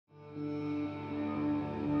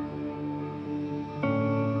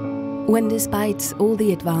When despite all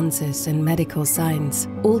the advances in medical science,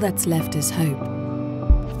 all that's left is hope.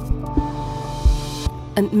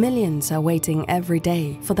 And millions are waiting every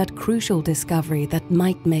day for that crucial discovery that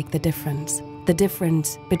might make the difference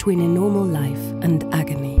between a normal life and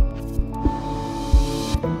agony.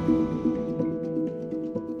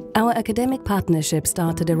 Our academic partnership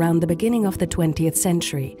started around the beginning of the 20th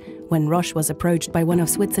century, when Roche was approached by one of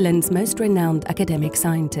Switzerland's most renowned academic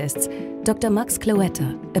scientists, Dr. Max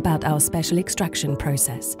Cloetta, about our special extraction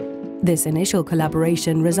process. This initial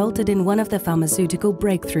collaboration resulted in one of the pharmaceutical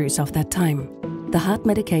breakthroughs of that time, the heart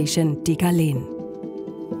medication Dicalene.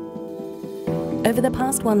 Over the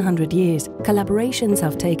past 100 years, collaborations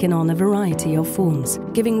have taken on a variety of forms,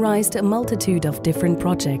 giving rise to a multitude of different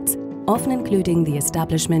projects, often including the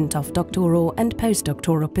establishment of doctoral and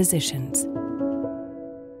postdoctoral positions.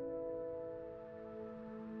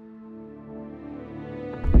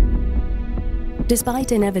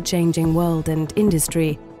 Despite an ever-changing world and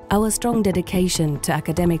industry, our strong dedication to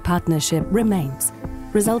academic partnership remains,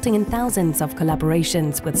 resulting in thousands of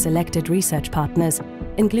collaborations with selected research partners,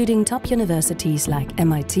 including top universities like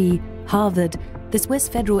MIT, Harvard, the Swiss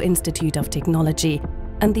Federal Institute of Technology,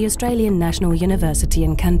 and the Australian National University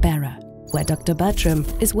in Canberra, where Dr. Bertram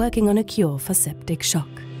is working on a cure for septic shock.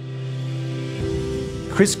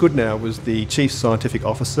 Chris Goodnow was the Chief Scientific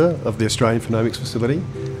Officer of the Australian Phenomics Facility,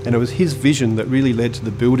 and it was his vision that really led to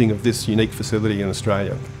the building of this unique facility in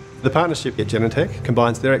Australia. The partnership at Genentech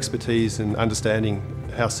combines their expertise in understanding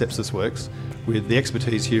how sepsis works with the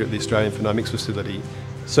expertise here at the Australian Phenomics Facility.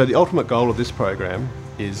 So the ultimate goal of this program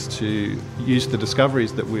is to use the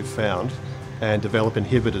discoveries that we've found and develop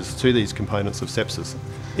inhibitors to these components of sepsis.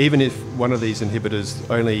 Even if one of these inhibitors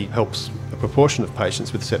only helps a proportion of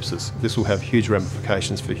patients with sepsis, this will have huge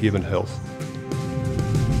ramifications for human health.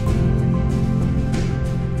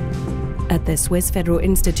 At the Swiss Federal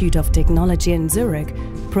Institute of Technology in Zurich,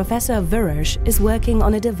 Professor Vörös is working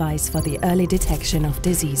on a device for the early detection of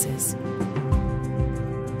diseases.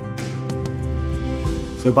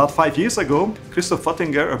 So about 5 years ago, Christoph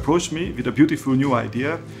Fottinger approached me with a beautiful new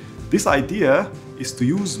idea. This idea is to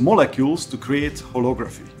use molecules to create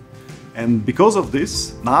holography. And because of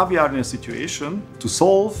this, now we are in a situation to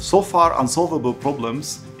solve so far unsolvable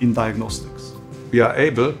problems in diagnostics. We are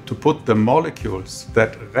able to put the molecules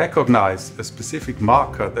that recognize a specific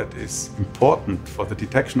marker that is important for the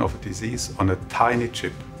detection of a disease on a tiny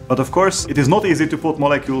chip. But of course, it is not easy to put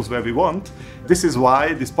molecules where we want. This is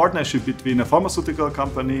why this partnership between a pharmaceutical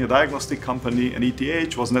company, a diagnostic company, and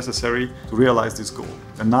ETH was necessary to realize this goal.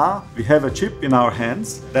 And now we have a chip in our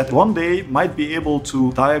hands that one day might be able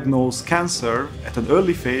to diagnose cancer at an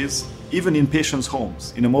early phase, even in patients'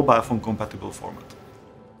 homes, in a mobile phone compatible format.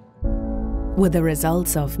 With the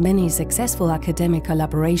results of many successful academic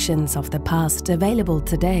collaborations of the past available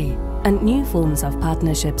today, and new forms of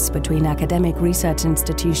partnerships between academic research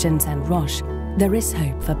institutions and Roche, there is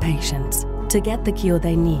hope for patients to get the cure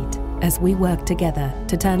they need as we work together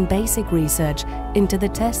to turn basic research into the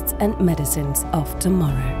tests and medicines of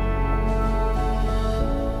tomorrow.